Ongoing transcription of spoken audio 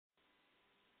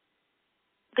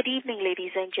Good evening,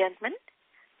 ladies and gentlemen.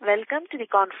 Welcome to the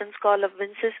conference call of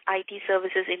Vynsis IT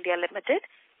Services India Limited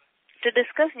to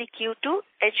discuss the Q2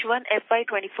 H1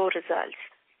 FY2024 results.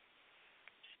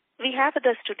 We have with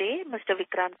us today Mr.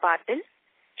 Vikrant Patil,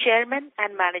 Chairman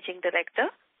and Managing Director,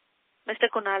 Mr.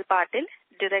 Concall Patil,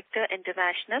 Director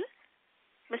International,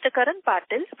 Mr. Karan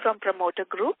Patil from Promoter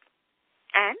Group,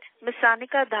 and Ms.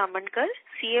 Sanika Dhamankar,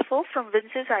 CFO from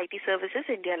Vynsis IT Services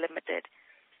India Limited.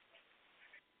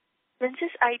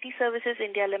 Vynsis IT Services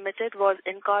India Limited was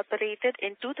incorporated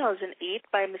in 2008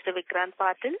 by Mr. Vikrant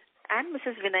Patil and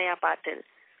Mrs. Vinaya Patil.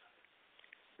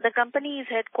 The company is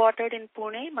headquartered in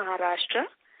Pune, Maharashtra,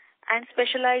 and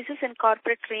specializes in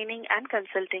corporate training and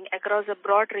consulting across a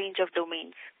broad range of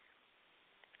domains.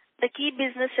 The key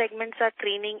business segments are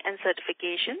training and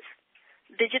certifications,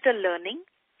 digital learning,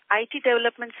 IT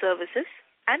development services,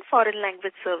 and foreign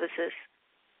language services.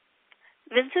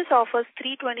 Vynsis offers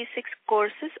 326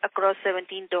 courses across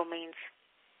 17 domains.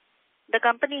 The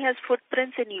company has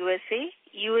footprints in USA,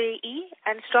 UAE,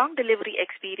 and strong delivery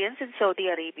experience in Saudi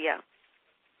Arabia.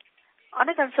 On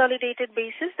a consolidated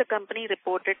basis, the company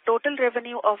reported total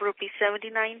revenue of Rs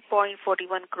 79.41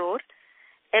 crore,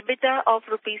 EBITDA of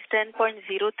Rs 10.03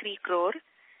 crore,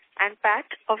 and PAT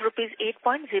of Rs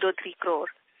 8.03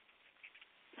 crore.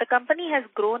 The company has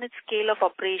grown its scale of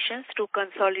operations through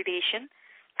consolidation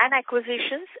and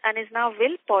acquisitions and is now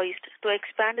well poised to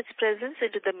expand its presence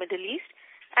into the Middle East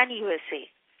and USA.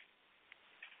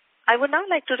 I would now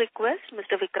like to request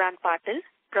Mr. Vikrant Patil,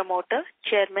 Promoter,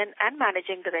 Chairman and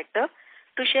Managing Director,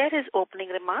 to share his opening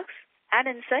remarks and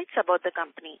insights about the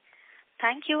company.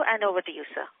 Thank you, and over to you,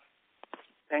 sir.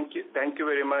 Thank you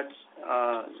very much.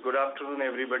 Good afternoon,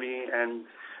 everybody. And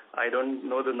I don't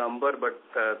know the number, but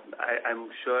I'm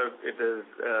sure it is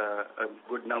a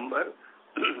good number.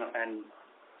 And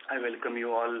I welcome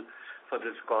you all for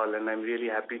this call, and I'm really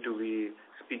happy to be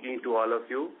speaking to all of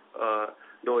you.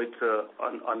 Though it's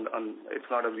it's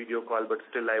not a video call, but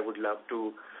still I would love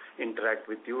to interact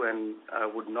with you, and I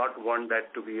would not want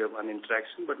that to be one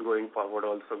interaction, but going forward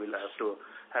also we'll have to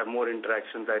have more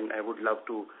interactions, and I would love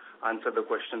to answer the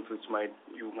questions which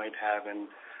you might have and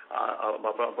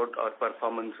about our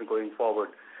performance going forward.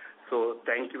 So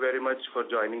thank you very much for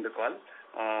joining the call.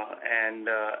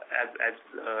 As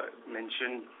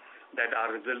mentioned, that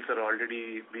our results are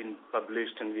already been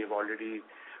published, and we have already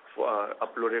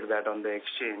uploaded that on the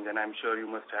exchange, and I'm sure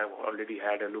you must have already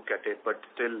had a look at it. But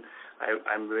still,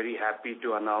 I'm very happy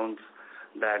to announce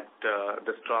that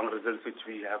the strong results which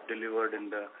we have delivered in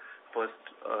the first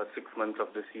 6 months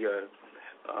of this year.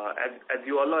 As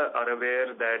you all are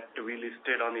aware that we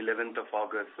listed on 11th of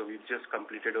August, so we've just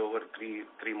completed over three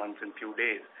months and few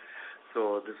days.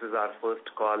 So this is our first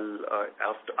call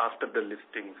after the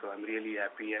listing. So I'm really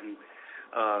happy, and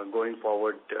going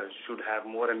forward should have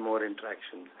more and more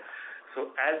interactions.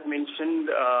 So as mentioned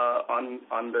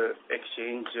on the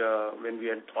exchange, when we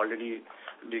had already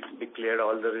declared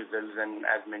all the results, and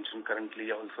as mentioned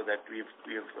currently also that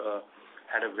we've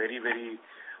had a very, very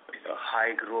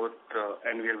high growth,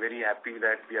 and we are very happy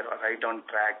that we are right on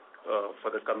track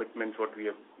for the commitments what we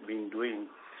have been doing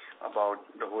about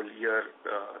the whole year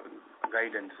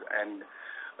guidance. And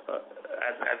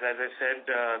as I said,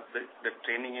 the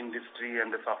training industry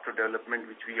and the software development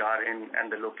which we are in,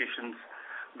 and the locations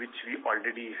which we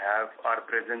already have our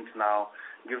presence now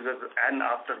gives us, and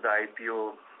after the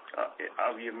IPO,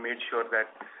 we have made sure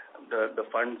that the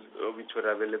funds which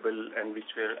were available and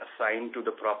which were assigned to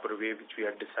the proper way which we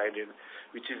had decided,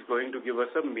 which is going to give us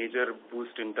a major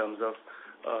boost in terms of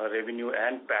revenue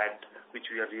and PAT, which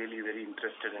we are really very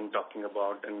interested in talking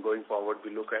about. And going forward,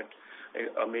 we look at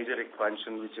a major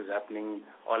expansion which is happening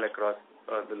all across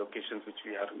the locations which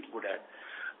we are good at.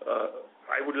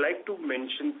 I would like to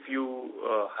mention few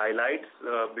highlights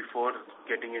before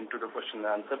getting into the question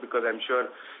and answer, because I'm sure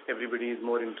everybody is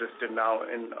more interested now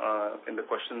in the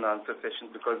question and answer session,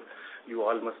 because you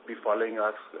all must be following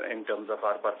us in terms of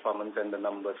our performance and the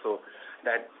numbers. So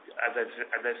that, as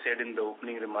I said in the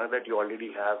opening remark, that you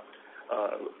already have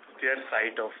clear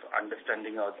sight of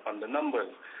understanding on the numbers.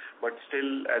 But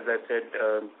still, as I said,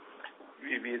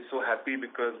 we are so happy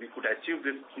because we could achieve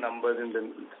these numbers in the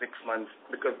 6 months,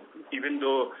 because even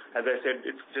though, as I said,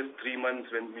 it's just 3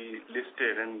 months when we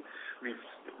listed and we've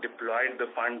deployed the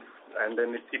funds, and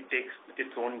then it takes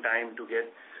its own time to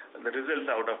get the results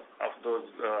out of those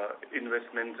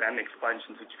investments and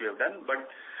expansions which we have done. But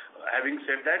having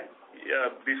said that,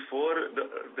 before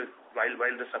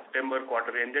while the September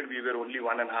quarter ended, we were only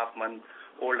 1.5 months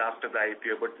old after the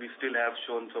IPO, but we still have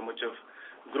shown so much of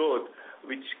growth,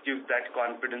 which gives that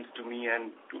confidence to me, and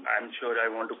I'm sure I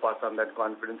want to pass on that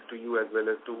confidence to you as well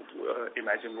as to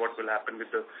imagine what will happen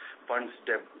with the funds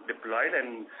deployed,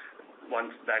 and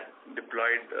once that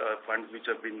deployed funds which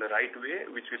have been the right way,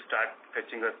 which will start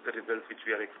fetching us the results which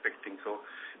we are expecting. So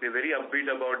we're very upbeat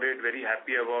about it, very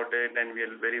happy about it, and we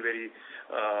are very, very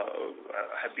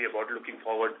happy about looking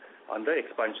forward on the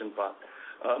expansion path.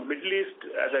 Middle East,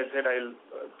 as I said, I'll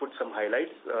put some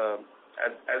highlights.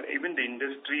 As even the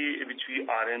industry which we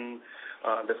are in,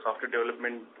 the software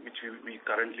development which we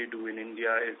currently do in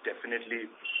India is definitely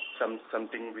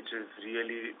something which is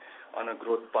really on a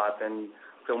growth path, and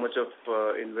so much of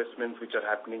investments which are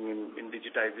happening in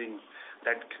digitizing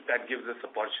that gives us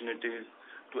opportunities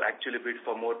to actually bid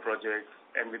for more projects,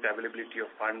 and with availability of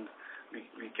funds,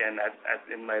 we can, as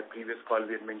in my previous call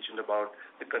we had mentioned about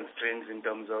the constraints in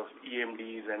terms of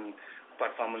EMDs and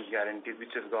performance guarantees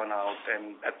which has gone out,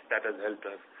 and that has helped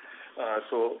us.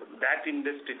 So that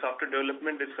industry, software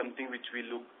development, is something which we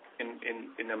look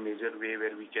in a major way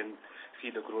where we can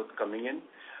see the growth coming in.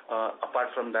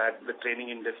 Apart from that, the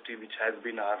training industry, which has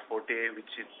been our forte,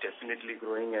 which is definitely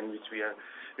growing, and which we are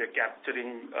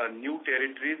capturing new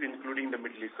territories, including the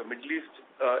Middle East. So Middle East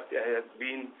has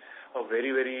been a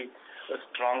very, very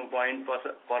strong point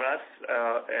for us,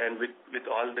 and with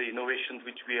all the innovations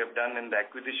which we have done and the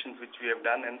acquisitions which we have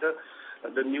done, and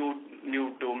the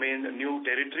new domain, new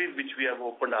territories which we have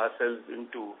opened ourselves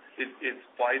into, is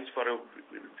poised for a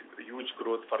huge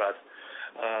growth for us.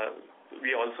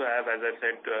 We also have, as I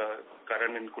said,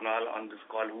 Karan and Kunal on this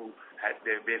call,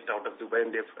 they're based out of Dubai,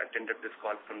 and they've attended this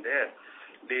call from there.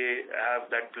 They have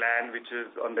that plan which is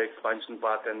on the expansion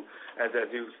path, and as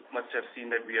you must have seen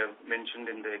that we have mentioned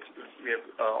we have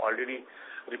already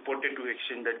reported to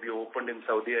Exchange that we opened in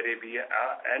Saudi Arabia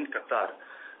and Qatar,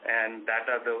 and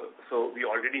so we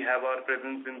already have our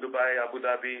presence in Dubai, Abu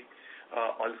Dhabi,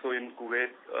 also in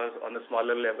Kuwait on a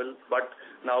smaller level, but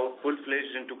now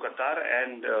full-fledged into Qatar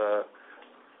and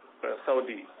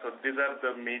Saudi. So these are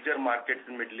the major markets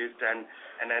in Middle East, and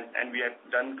we have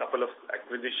done a couple of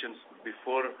acquisitions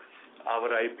before our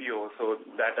IPO, so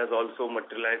that has also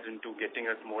materialized into getting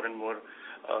us more and more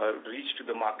reach to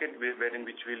the market, wherein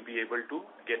which we'll be able to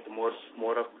get more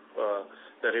of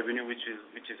the revenue which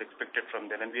is expected from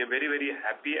them. And we are very, very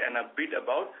happy and upbeat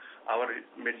about our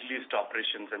Middle East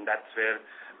operations, and that's where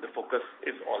the focus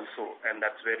is also, and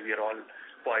that's where we are all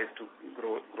poised to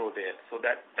grow there. So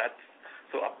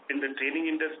So in the training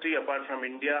industry, apart from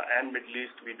India and Middle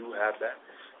East, we do have that.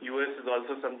 US is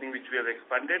also something which we have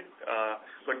expanded,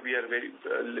 but we are very,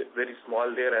 very small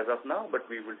there as of now, but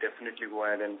we will definitely go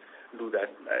ahead and do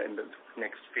that in the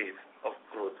next phase of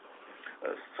growth.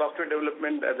 Software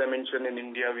development, as I mentioned, in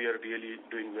India, we are really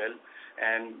doing well,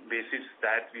 and basis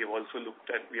that we have also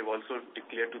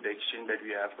declared to the Exchange that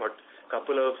we have got a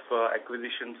couple of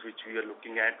acquisitions which we are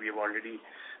looking at. We have already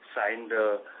signed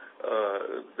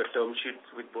the term sheets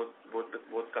with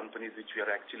both companies which we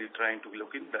are actually trying to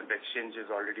look in. The Exchange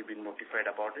has already been notified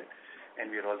about it,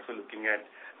 and we are also looking at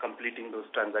completing those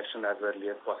transactions as early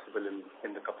as possible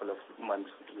in the couple of months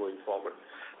going forward.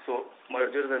 So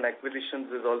mergers and acquisitions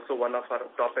is also one of our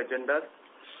top agendas,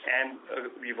 and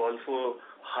we've also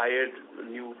hired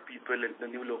new people in the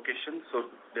new locations. So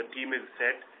the team is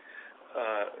set.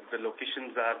 The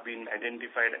locations are being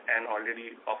identified, and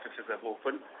already offices have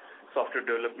opened. Software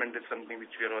development is something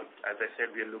which we are on, as I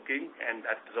said, we are looking, and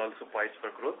that is also poised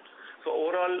for growth. So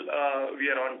overall, we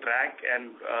are on track,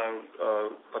 and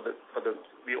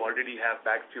we already have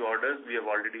back few orders. We have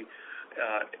already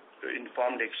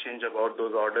informed Exchange about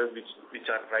those orders, which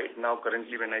are right now,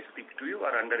 currently when I speak to you,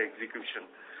 are under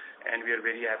execution. And we are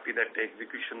very happy that the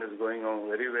execution is going on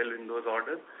very well in those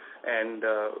orders, and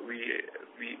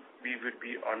we would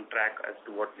be on track as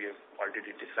to what we have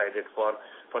already decided for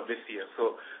this year.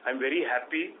 So I'm very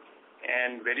happy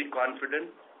and very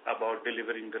confident about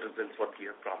delivering the results what we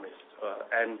have promised.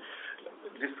 And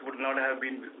this would not have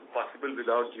been possible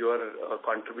without your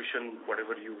contribution,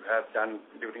 whatever you have done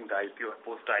during the IPO,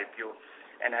 post-IPO,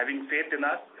 and having faith in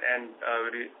us, and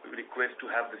request to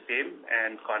have the same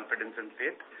and confidence and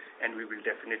faith, and we will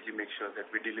definitely make sure that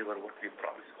we deliver what we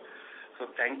promised. So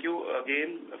thank you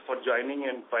again for joining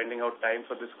and finding out time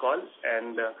for this call,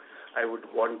 and I would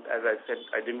want, as I said,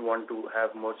 I didn't want to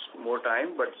have much more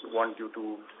time, but want you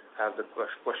to have the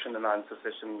question and answer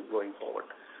session going forward.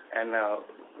 And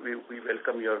we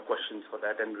welcome your questions for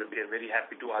that, and we are very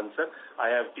happy to answer. I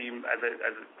have team, as it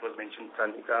was mentioned,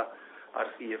 Sanika, our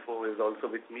CFO, is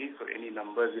also with me, so any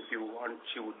numbers if you want,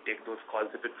 she would take those calls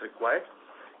if it's required.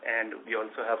 And we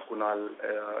also have Kunal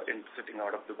sitting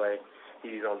out of Dubai.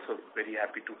 He is also very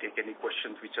happy to take any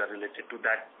questions which are related to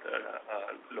that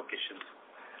locations.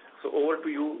 So over to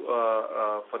you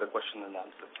for the question and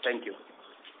answer. Thank you.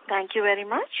 Thank you very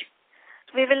much.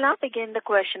 We will now begin the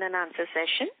question and answer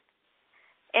session.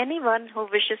 Anyone who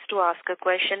wishes to ask a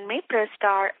question may press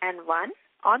star and 1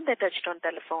 on their touchtone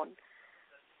telephone.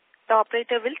 The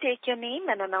operator will take your name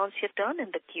and announce your turn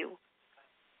in the queue.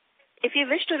 If you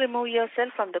wish to remove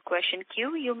yourself from the question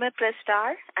queue, you may press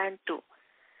star and 2.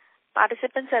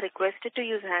 Participants are requested to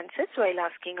use handsets while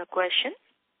asking a question.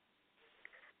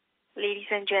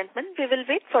 Ladies and gentlemen, we will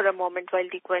wait for a moment while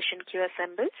the question queue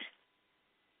assembles.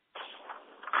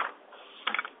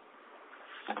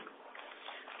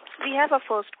 We have our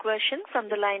first question from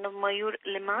the line of Mayur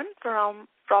Liman from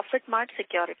Profit Mart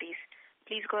Securities.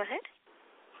 Please go ahead.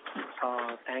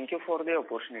 Thank you for the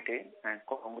opportunity and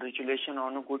congratulations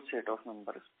on a good set of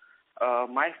numbers.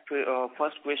 My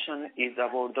first question is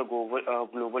about the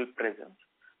global presence.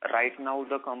 Right now,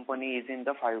 the company is in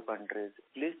the 5 countries.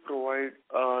 Please provide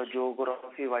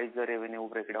geography-wise the revenue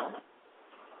breakdown.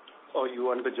 Oh, you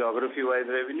want the geography-wise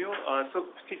revenue? So,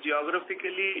 see,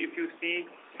 geographically, if you see,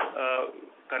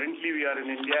 currently we are in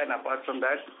India, and apart from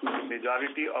that,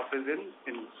 majority of is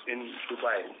in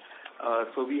Dubai.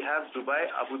 So we have Dubai,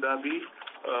 Abu Dhabi,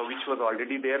 which was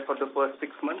already there for the first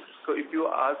 6 months. So if you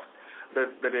ask, the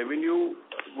revenue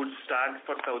would start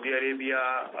for Saudi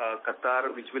Arabia,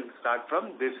 Qatar, which will start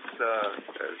from this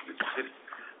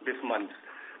month.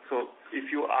 So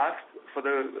if you ask for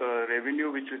the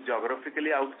revenue which is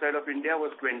geographically outside of India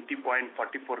was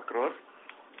 20.44 crores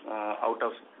out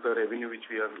of the revenue which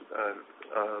we have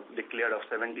declared of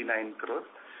 79 crores.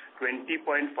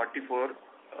 20.44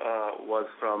 was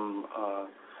from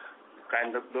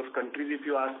kind of those countries. If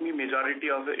you ask me, majority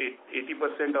of the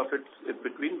 80% of it is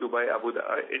between Dubai, Abu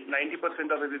Dhabi.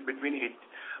 90% of it is between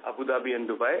Abu Dhabi and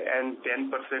Dubai, and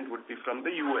 10% would be from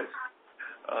the US.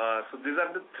 So these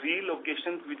are the 3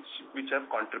 locations which have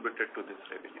contributed to this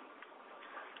revenue.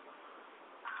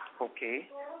 Okay.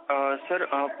 Sir,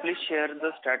 please share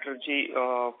the strategy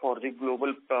for the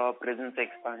global presence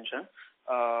expansion.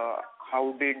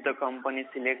 How did the company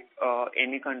select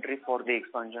any country for the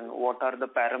expansion? What are the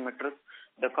parameters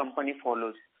the company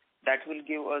follows? That will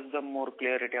give us the more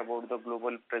clarity about the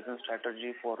global presence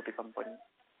strategy for the company.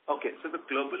 Okay, so the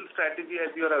global strategy,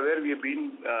 as you are aware, we have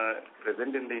been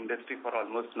present in the industry for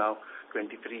almost now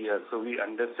 23 years. So we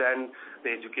understand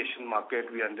the education market,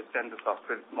 we understand the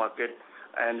software market,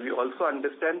 and we also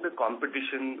understand the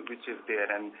competition which is there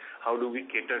and how do we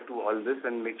cater to all this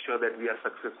and make sure that we are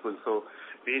successful. So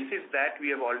basis that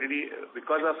we have already,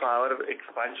 because of our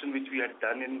expansion which we had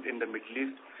done in the Middle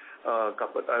East,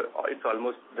 it's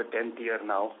almost the 10th year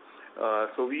now.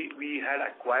 So we had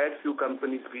acquired few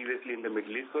companies previously in the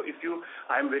Middle East. So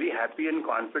I'm very happy and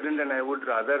confident, and I would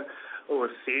rather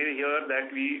say here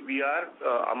that we are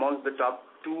amongst the top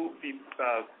 2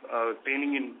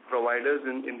 training providers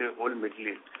in the whole Middle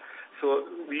East. So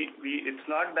it's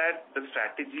not that the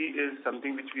strategy is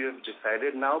something which we have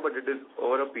decided now, but it is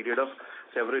over a period of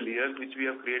several years which we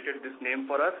have created this name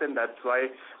for us, and that's why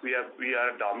we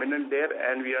are dominant there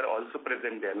and we are also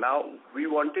present there. Now we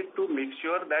wanted to make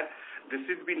sure that this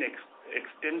has been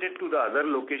extended to the other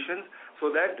locations so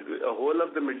that the whole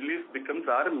of the Middle East becomes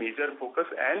our major focus,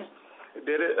 and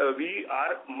we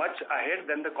are much ahead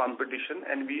than the competition,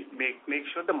 and we make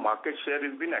sure the market share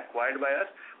has been acquired by us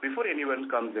before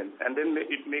anyone comes in, and then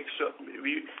it makes sure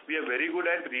we are very good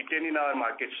at retaining our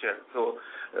market share. So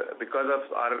because of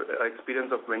our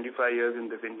experience of 25 years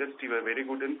in this industry, we are very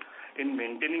good in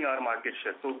maintaining our market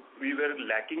share. So we were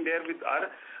lacking there with our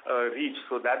reach.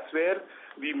 So that's where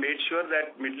we made sure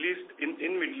that Middle East, in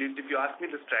Middle East, if you ask me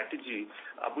the strategy,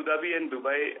 Abu Dhabi and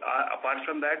Dubai, apart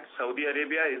from that, Saudi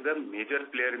Arabia is a major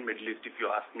player in Middle East, if you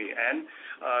ask me, and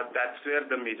that's where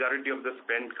the majority of the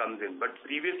spend comes in. But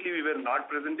previously we were not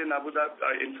present in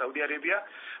in Saudi Arabia,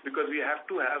 because we have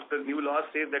to have, the new law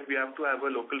says that we have to have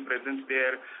a local presence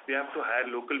there, we have to hire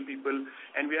local people,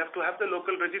 and we have to have the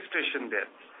local registration there.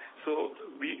 So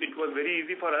it was very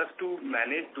easy for us to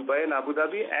manage Dubai and Abu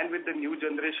Dhabi, and with the new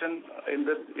generation in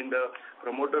the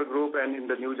promoter group and in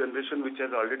the new generation which has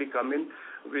already come in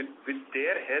with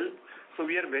their help. So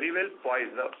we are very well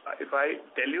poised. If I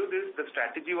tell you this, the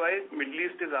strategy-wise, Middle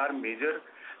East is our major.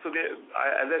 So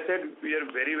as I said, we are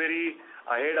very, very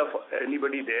ahead of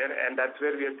anybody there, and that's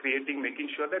where we are making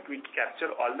sure that we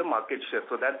capture all the market share.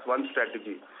 So that's one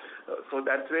strategy. So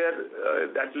that's where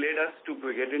that led us to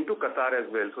get into Qatar as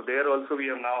well. So there also we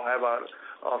now have our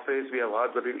office, we have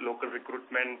the local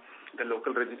recruitment, the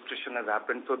local registration has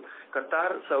happened. So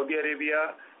Qatar, Saudi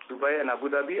Arabia, Dubai and Abu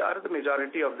Dhabi are the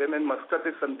majority of them, and Muscat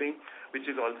is something which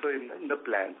is also in the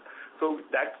plan. So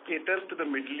that caters to the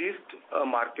Middle East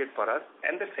market for us.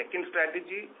 And the second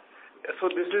strategy So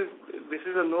this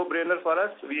is a no-brainer for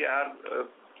us. We are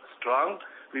strong.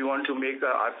 We want to make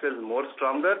ourselves more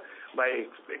stronger by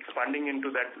expanding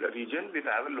into that region with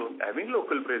having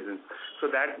local presence.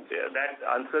 So that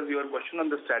answers your question on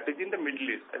the strategy in the Middle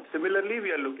East. And similarly,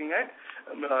 we are looking at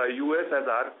US as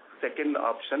our second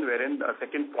option,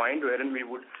 second point wherein we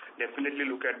would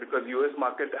definitely look at, because US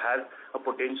market has a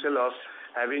potential of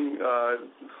having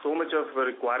so much of a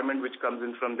requirement which comes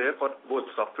in from there for both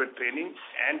software training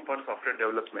and for software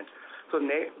development. So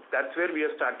that's where we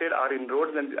have started our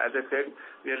inroads, and as I said,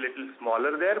 we are a little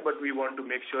smaller there, but we want to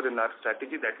make sure in our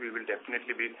strategy that we will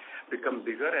definitely become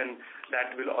bigger, and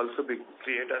that will also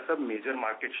create us a major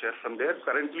market share from there.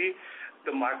 Currently,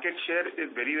 the market share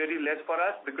is very, very less for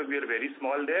us because we are very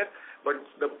small there, but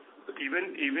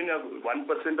even a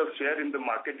 1% of share in the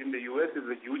market in the US is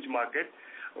a huge market,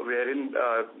 wherein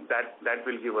that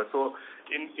will give us. So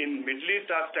in Middle East,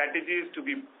 our strategy is to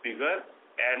be bigger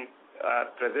and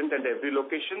present at every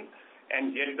location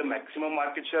and get the maximum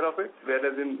market share of it,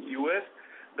 whereas in US,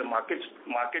 the market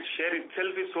share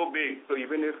itself is so big, so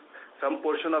even if some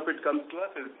portion of it comes to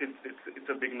us, it's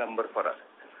a big number for us.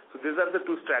 So these are the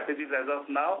two strategies as of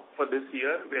now for this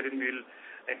year, wherein we'll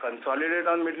consolidate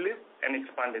on Middle East and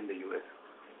expand in the US.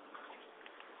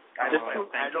 Just to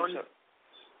add on.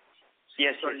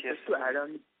 Yes. Just to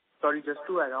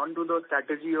add on to the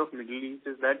strategy of Middle East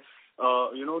is that,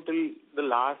 till the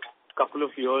last couple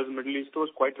of years, Middle East was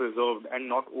quite reserved and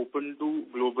not open to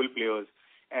global players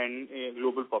and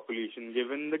global population.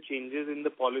 Given the changes in the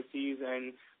policies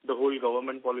and the whole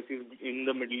government policies in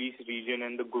the Middle East region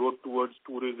and the growth towards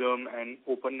tourism and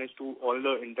openness to all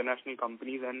the international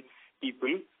companies and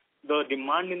people, the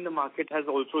demand in the market has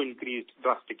also increased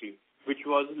drastically, which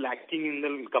was lacking in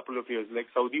the couple of years. Like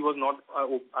Saudi was not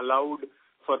allowed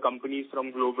for companies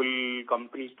from global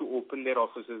companies to open their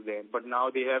offices there. But now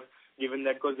they have given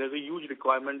that because there's a huge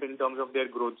requirement in terms of their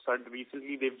growth. So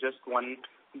recently they've just won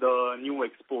the new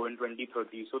Expo in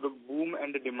 2030. So the boom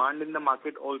and the demand in the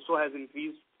market also has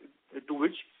increased, to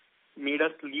which made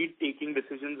us lead taking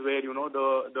decisions where,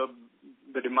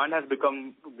 the demand has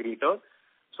become greater.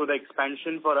 So the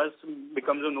expansion for us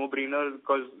becomes a no-brainer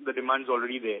because the demand's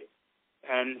already there.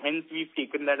 And hence we've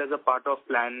taken that as a part of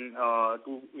plan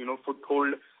to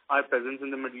foothold our presence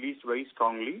in the Middle East very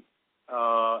strongly,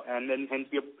 and then hence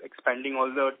we are expanding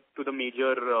to the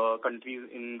major countries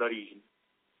in the region.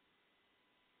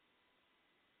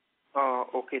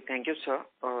 Okay, thank you, sir.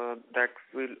 That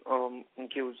will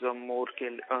give some more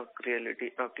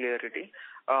clarity.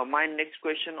 My next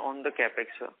question on the capex,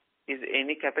 sir. Is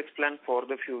any capex plan for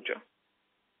the future?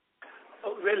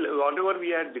 Well, whatever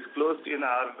we had disclosed in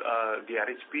our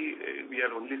DRHP, we are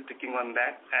only sticking on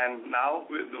that. And now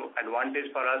the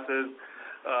advantage for us is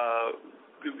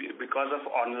because of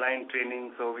online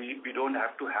training, so we don't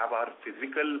have to have our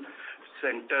physical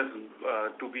centers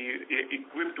to be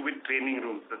equipped with training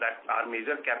rooms. So that our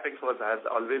major capex has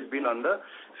always been on the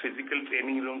physical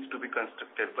training rooms to be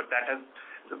constructed. But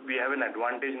we have an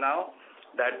advantage now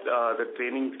that the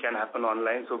trainings can happen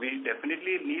online. So we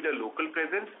definitely need a local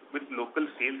presence with local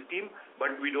sales team,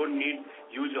 but we don't need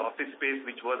huge office space,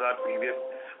 which was our previous,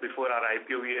 before our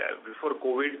IPO, before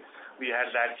COVID, we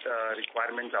had that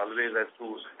requirement always as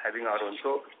to having our own.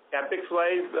 So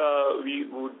capex-wise, we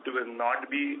would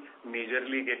not be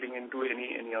majorly getting into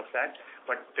any of that.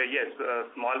 But yes,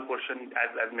 a small portion,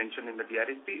 as mentioned in the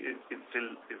DRHP,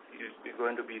 is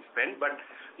going to be spent, but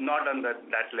not on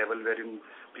that level wherein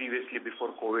previously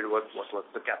before COVID what was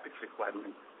the capex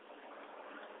requirement.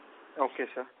 Okay,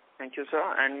 sir. Thank you, sir.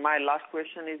 And my last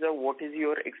question is, what is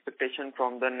your expectation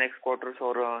from the next quarters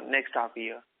or next half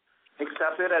year? Next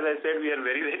half year, as I said, we are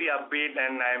very, very upbeat,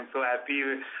 and I am so happy.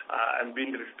 I'm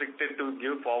being restricted to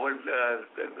give forward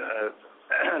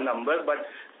numbers, but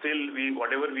still,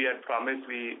 whatever we had promised,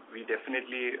 we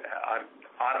definitely are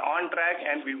on track,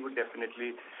 and we will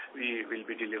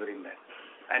be delivering that.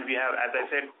 And we have, as I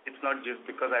said, it's not just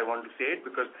because I want to say it,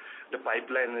 because the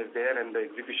pipeline is there and the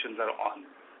executions are on.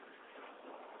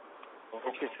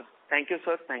 Okay, sir. Thank you,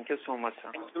 sir. Thank you so much,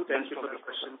 sir. Thank you for the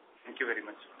question. Thank you very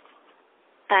much.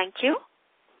 Thank you.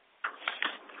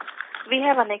 We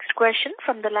have our next question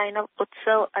from the line of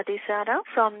Utsav Adisara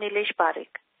from Nilesh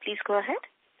Parekh. Please go ahead.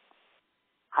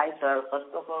 Hi, sir.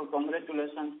 First of all,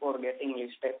 congratulations for getting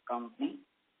listed company.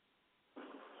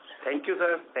 Thank you,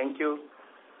 sir. Thank you.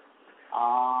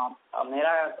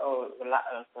 मेरा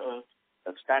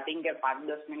starting के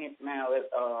 5-10 minute में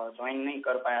join नहीं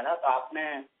कर पाया था, तो आपने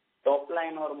top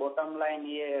line और बॉटम लाइन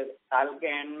ये साल के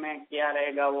एंड में क्या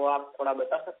रहेगा वो आप थोड़ा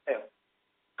बता सकते हो?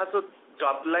 हाँ, तो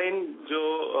टॉप लाइन जो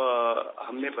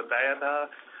हमने बताया था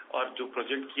और जो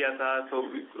प्रोजेक्ट किया था, so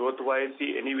growth wise,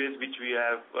 anyways, which we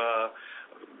have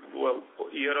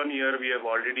year on year, we have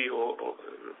already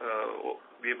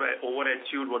we have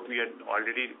overachieved what we had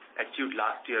already achieved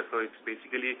last year. So it's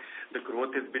basically the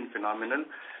growth has been phenomenal.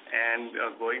 And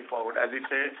going forward, as it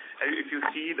said, if you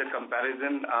see the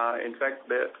comparison, in fact,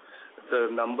 the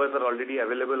numbers are already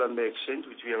available on the exchange,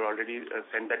 which we have already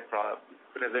sent that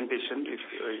presentation, if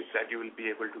that you will be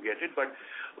able to get it. But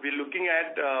we're looking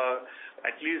at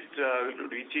least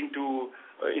reaching to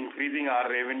increasing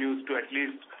our revenues to at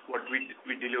least what we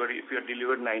delivered. If we have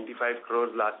delivered 95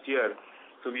 crores last year,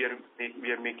 so we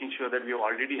are making sure that we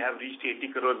already have reached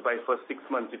 80 crores by first 6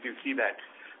 months, if you see that.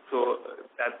 So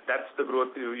that's the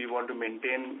growth we want to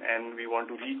maintain, and we want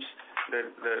to reach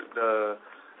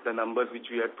the numbers which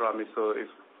we had promised. So if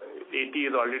 80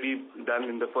 is already done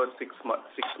in the first 6 months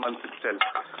itself.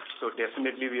 So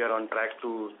definitely we are on track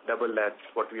to double that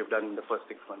what we have done in the first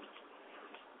 6 months.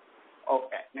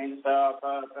 Okay, means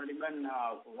करीबन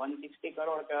 160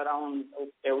 करोड़ के around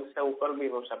उससे ऊपर भी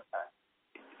हो सकता है.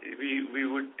 We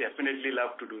would definitely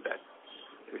love to do that.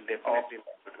 We will definitely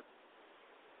love to do that.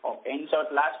 Okay, in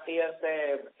short, last year से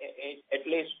at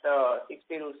least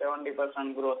 60 to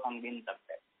 70% growth हम गिन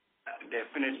सकते हैं.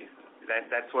 Definitely,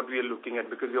 that's what we are looking at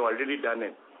because we have already done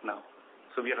it now.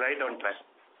 So we are right on track.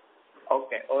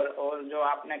 Okay और जो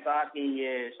आपने कहा कि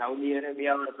ये सऊदी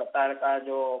अरेबिया और कतार का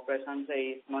जो ऑपरेशन है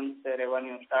इस मंथ से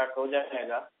रेवेन्यू स्टार्ट हो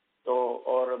जाएगा, तो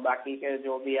और बाकी के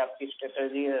जो भी आपकी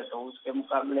स्ट्रेटजी है तो उसके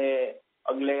मुकाबले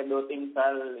अगले 2-3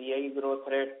 साल यही ग्रोथ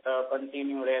रेट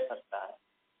कंटिन्यू रह सकता है.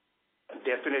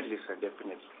 Definitely, sir.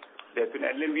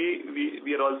 Definitely.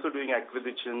 We are also doing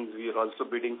acquisitions. We are also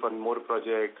bidding for more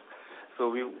projects. So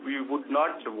we would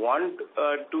not want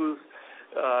to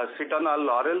sit on our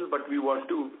laurels, but we want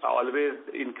to always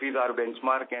increase our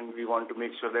benchmark, and we want to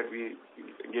make sure that we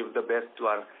give the best to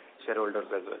our shareholders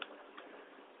as well.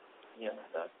 Yes,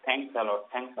 sir. Thanks a lot.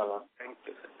 Thank you,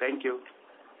 sir. Thank you.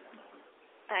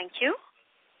 Thank you.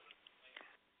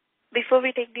 Before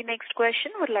we take the next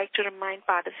question, would like to remind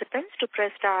participants to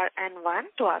press star and 1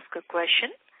 to ask a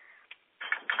question.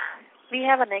 We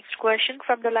have a next question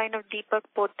from the line of Deepak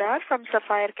Poddar from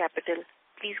Sapphire Capital.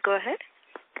 Please go ahead.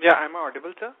 Yeah, am I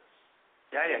audible, sir?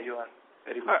 Yeah, you are.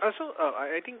 Very good.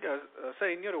 I think, sir,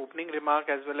 in your opening remark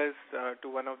as well as to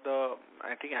one of the,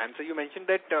 answer, you mentioned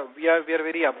that we are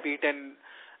very upbeat and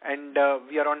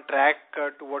we are on track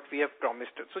to what we have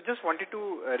promised. So just wanted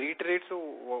to reiterate, so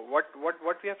what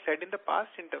we have said in the past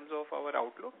in terms of our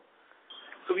outlook?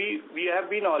 So we have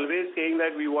been always saying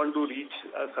that we want to reach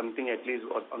something at least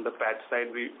on the PAT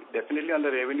side. We definitely on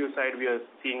the revenue side we are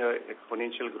seeing a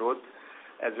exponential growth,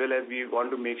 as well as we want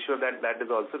to make sure that is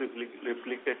also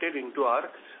reflected into our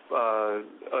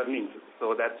earnings.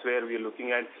 So that's where we are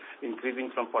looking at increasing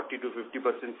from 40 to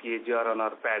 50% CAGR on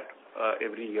our PAT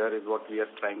every year is what we are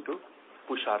trying to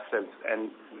push ourselves and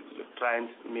try and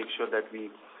make sure that we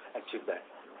achieve that.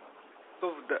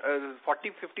 So the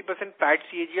 40-50% PAT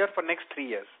CAGR for next 3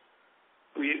 years.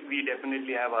 We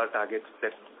definitely have our targets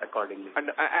set accordingly.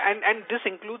 And this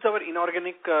includes our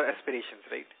inorganic aspirations,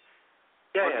 right?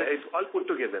 Yeah, it's all put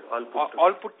together.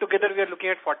 All put together, we are looking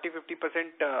at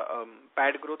 40-50%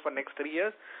 PAT growth for next 3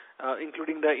 years,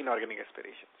 including the inorganic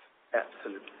aspirations.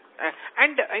 Absolutely.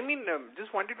 And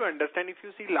just wanted to understand, if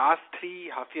you see last 3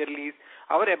 half yearlies,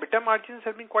 our EBITDA margins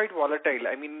have been quite volatile.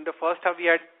 In the first half we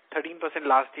had 13%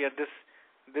 last year.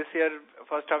 This year,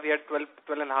 first half we had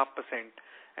 12.5%.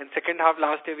 And second half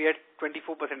last year we had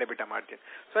 24% EBITDA margin.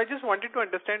 So I just wanted to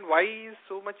understand why is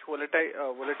so much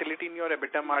volatility in your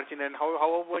EBITDA margin, and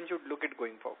how one should look at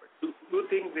going forward. Two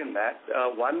things in that.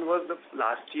 One was the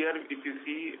last year, if you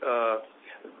see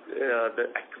the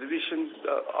acquisitions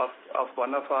of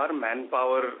one of our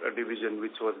manpower division,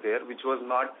 which was there, which was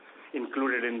not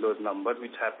included in those numbers,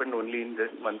 which happened only in the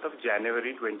month of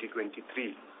January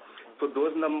 2023. So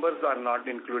those numbers are not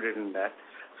included in that.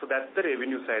 So that's the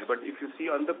revenue side. But if you see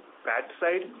on the PAT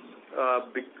side,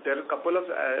 there are a couple of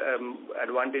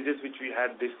advantages which we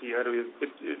had this year.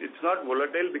 It's not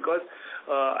volatile because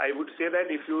I would say that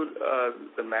if you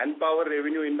the manpower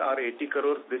revenue in our 80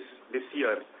 crores this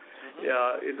year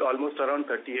is almost around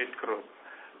 38 crores.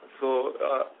 So,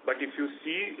 but if you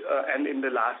see, and in the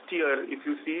last year, if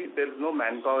you see, there is no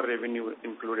manpower revenue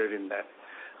included in that.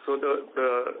 So the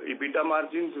EBITDA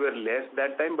margins were less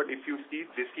that time, but if you see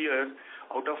this year,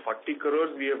 out of 40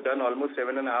 crores, we have done almost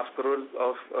 7.5 crores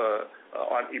of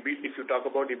on EBIT. If you talk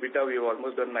about EBITDA, we have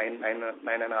almost done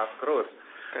 9.5 crores,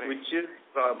 correct, which is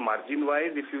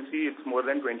margin-wise, if you see, it's more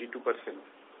than 22%.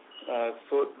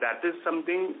 So that is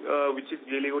something which is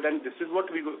really good, and this is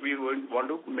what we want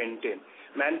to maintain.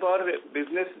 Manpower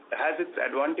business has its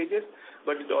advantages,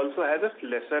 but it also has a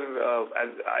lesser.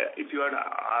 If you had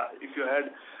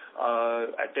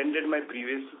attended my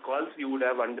previous calls, you would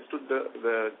have understood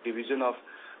the division of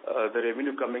the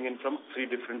revenue coming in from 3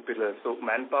 different pillars. So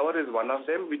manpower is one of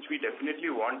them, which we definitely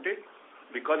wanted,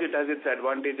 because it has its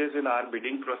advantages in our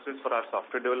bidding process for our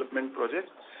software development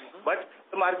projects, but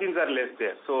the margins are less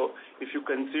there. So if you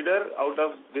consider out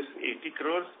of this 80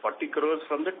 crores, 40 crores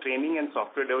from the training and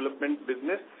software development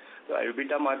business, the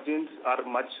EBITDA margins are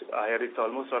much higher. It's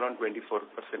almost around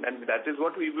 24%, and that is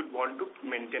what we would want to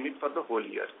maintain it for the whole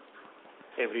year,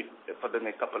 for the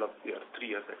next couple of years, 3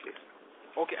 years at least.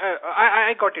 Okay,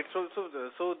 I got it. So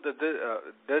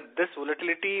this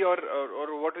volatility or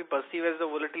what we perceive as the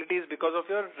volatility is because of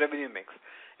your revenue mix.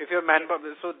 If your manpower,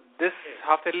 so this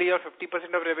half yearly or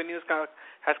 50% of revenues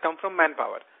has come from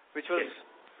manpower, which was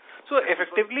so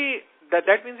effectively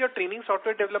that means your training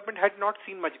software development had not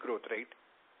seen much growth, right?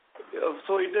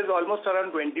 So it is almost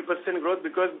around 20% growth,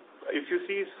 because if you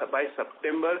see by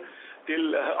September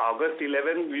till August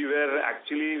 11, we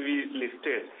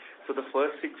listed. So the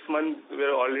first 6 months we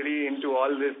were already into all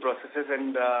these processes,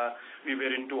 and we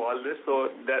were into all this. So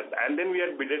and then we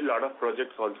had bidded a lot of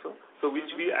projects also, so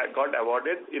which we got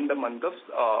awarded in the month of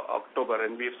October,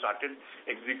 and we have started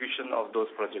execution of those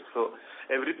projects. So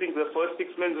everything, the first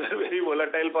 6 months were very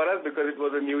volatile for us, because it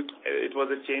was a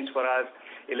change for us.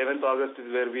 11th August is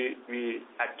where we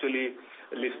actually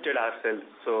listed ourselves.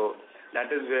 So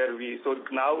that is where so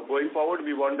now going forward,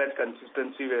 we want that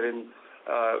consistency wherein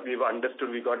we've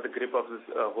understood, we got the grip of this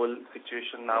whole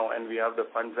situation now, and we have the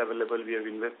funds available, we have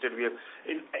invested,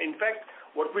 in fact,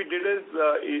 what we did is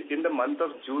in the month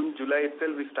of June, July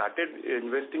itself, we started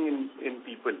investing in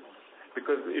people,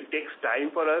 because it takes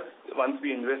time for us. Once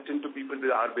we invest into people,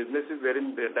 our business is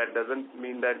wherein that doesn't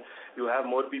mean that you have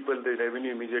more people, the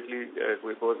revenue immediately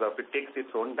goes up. It takes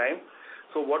its own time.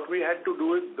 So what we had to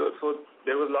do is, so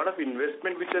there was a lot of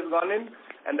investment which has gone in,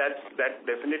 and that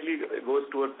definitely goes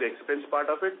towards the expense part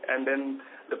of it, and then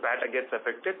the PAT gets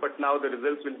affected. But now the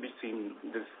results will be seen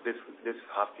this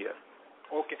half year.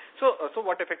 Okay. So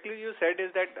what effectively you said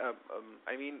is that,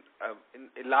 in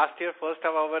last year, first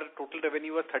half, our total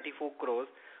revenue was 34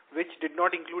 crores, which did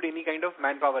not include any kind of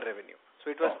manpower revenue.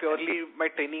 So it was purely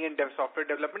my training and software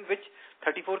development, which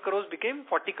 34 crores became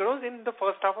 40 crores in the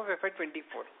first half of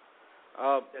FY24.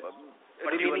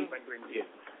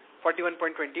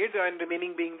 41.28 and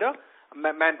remaining being the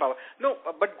manpower. No,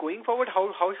 but going forward,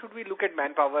 how should we look at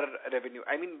manpower revenue?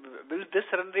 I mean, will this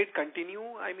run rate continue?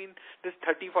 I mean, this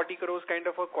 30-40 crores kind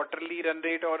of a quarterly run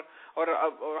rate, or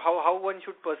how one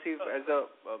should perceive as a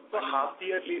half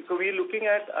yearly. So we're looking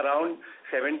at around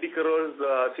 70 crores,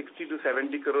 60 to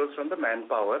 70 crores from the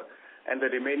manpower, and the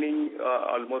remaining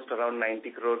almost around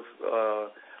 90 crores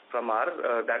from our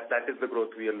that is the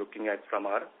growth we are looking at from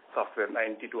our software,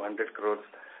 90 to 100 crores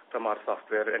from our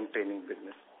software and training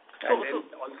business. And then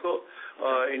also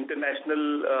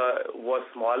international was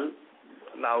small,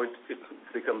 now it's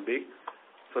become big,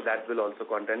 so that will also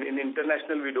contain. In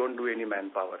international, we don't do any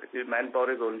manpower.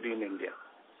 Manpower is only in India.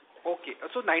 Okay,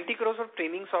 so 90 crores for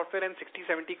training software and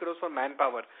 60-70 crores for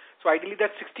manpower. So ideally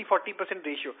that's 60-40%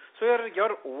 ratio. So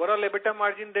your overall EBITDA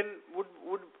margin then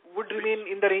would remain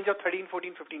in the range of 13,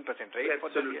 14, 15%, right?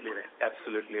 Absolutely right.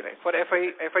 Absolutely right. For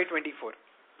FY24.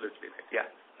 Absolutely right. Yeah,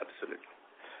 absolutely.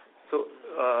 So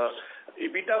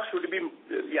EBITDA should be,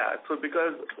 so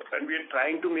because, and we are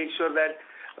trying to make sure that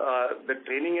the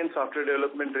training and software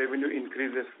development revenue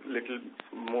increases little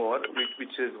more,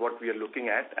 which is what we are looking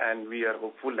at, and we are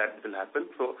hopeful that will happen.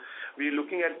 So we are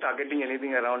looking at targeting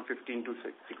anything around 15 to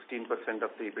 16%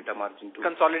 of the EBITDA margin.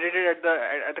 Consolidated at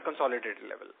the consolidated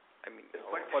level. I mean,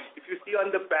 if you see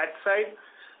on the PAT side,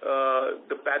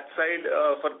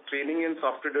 for training and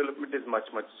software development is much.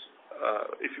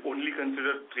 If you only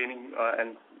consider training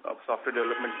and software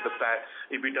development, the PAT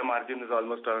EBITDA margin is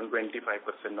almost around 25%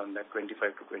 on that,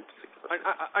 25 to 26%.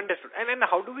 Understood. And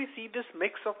how do we see this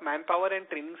mix of manpower and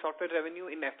training software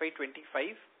revenue in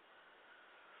FY25?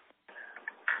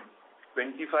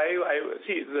 25,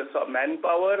 the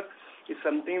manpower is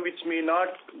something which may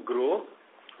not grow,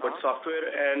 but software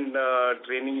and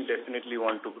training definitely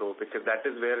want to grow, because that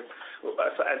is where, so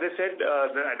as I said,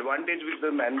 the advantage with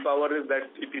the manpower is that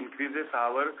it increases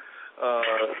our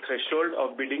threshold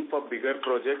of bidding for bigger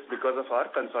projects because of our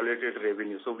consolidated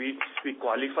revenue. So we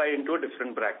qualify into a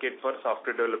different bracket for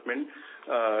software development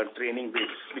training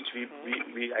bids, which we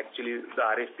actually, the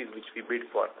RFPs which we bid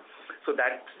for. So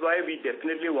that's why we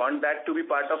definitely want that to be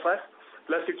part of us.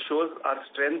 Plus it shows our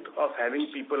strength of having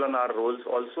people on our roles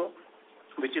also.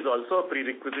 which is also a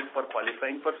prerequisite for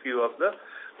qualifying for few of the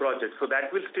projects. So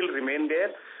that will still remain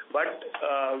there, but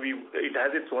it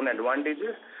has its own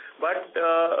advantages. But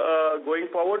going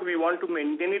forward, we want to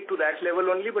maintain it to that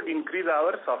level only, but increase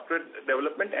our software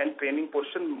development and training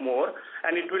portion more,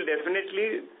 and it will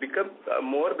definitely become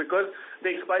more because the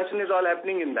expansion is all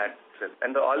happening in that itself,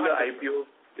 and all the IPO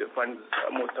funds,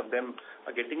 most of them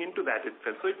are getting into that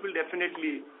itself. So it will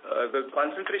definitely, the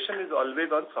concentration is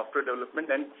always on software development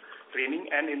and training,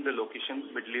 and in the locations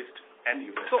Middle East and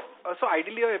US. So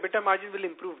ideally your EBITDA margin will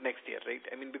improve next year, right?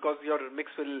 I mean, because your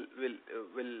mix will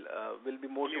be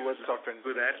more towards software.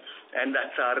 To that, and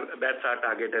that's our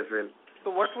target as well. So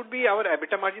what would be our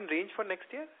EBITDA margin range for next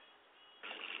year?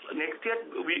 Next year,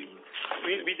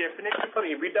 we definitely, for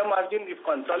EBITDA margin, if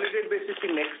consolidated basis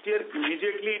in next year,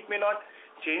 immediately it may not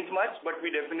change much, but we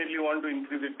definitely want to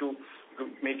increase it to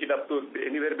make it up to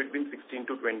anywhere between 16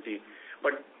 to 20.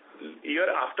 But year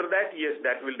after that, yes,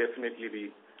 that will definitely be.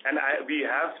 And we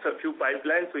have a few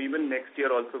pipelines, so even next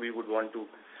year also we would want to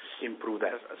improve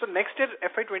that. So next year,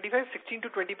 FY25, 16 to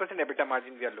 20% EBITDA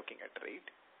margin we are looking at, right?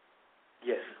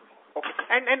 Yes. Okay.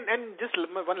 And just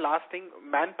one last thing,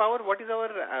 manpower, what is our,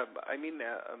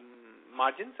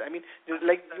 margins? I mean, just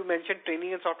like you mentioned,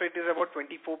 training and software is about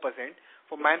 24%.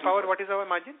 For manpower, what is our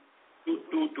margin? 2%.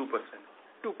 2%.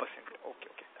 Okay.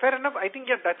 Fair enough. I think,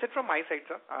 that's it from my side,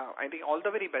 sir. I think all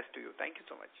the very best to you. Thank you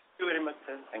so much. Thank you very much,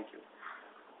 sir. Thank you.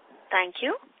 Thank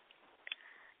you.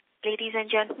 Ladies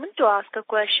and gentlemen, to ask a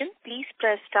question, please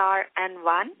press star and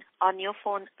 1 on your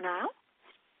phone now.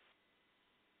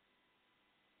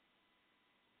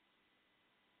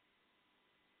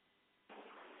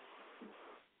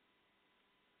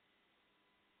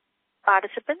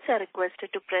 Participants are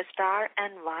requested to press star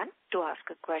and 1 to ask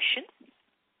a question.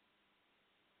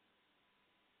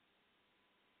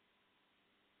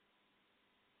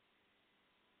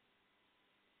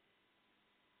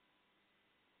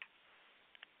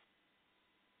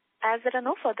 As there are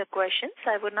no further questions,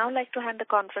 I would now like to hand the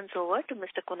conference over to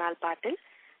Mr. Concall Patil,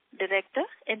 Director,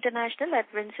 International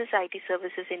at Vynsis IT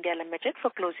Services India Limited, for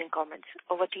closing comments.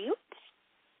 Over to you.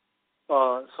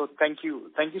 So thank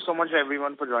you. Thank you so much,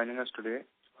 everyone, for joining us today.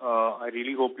 I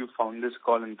really hope you found this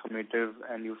call informative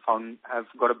and have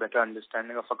got a better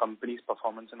understanding of our company's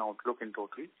performance and outlook in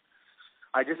total.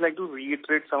 I'd just like to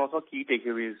reiterate some of our key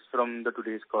takeaways from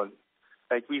today's call.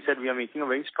 Like we said, we are making a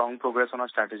very strong progress on our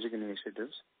strategic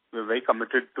initiatives. We're very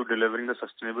committed to delivering the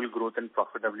sustainable growth and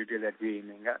profitability that we're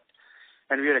aiming at.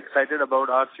 And we are excited about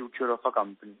our future of our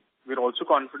company. We're also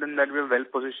confident that we're well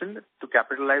positioned to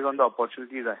capitalize on the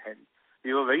opportunities ahead.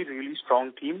 We have a really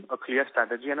strong team, a clear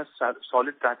strategy, and a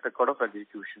solid track record of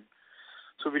execution.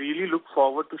 So we really look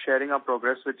forward to sharing our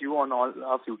progress with you on all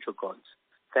our future calls.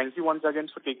 Thank you once again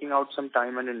for taking out some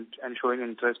time and showing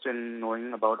interest in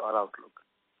knowing about our outlook.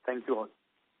 Thank you all.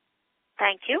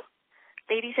 Thank you.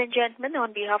 Ladies and gentlemen,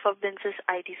 on behalf of Vynsis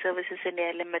IT Services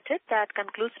India Limited, that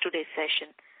concludes today's session.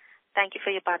 Thank you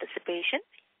for your participation.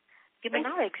 You may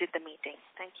now exit the meeting.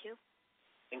 Thank you.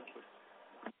 Thank you.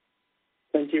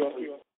 Thank you all.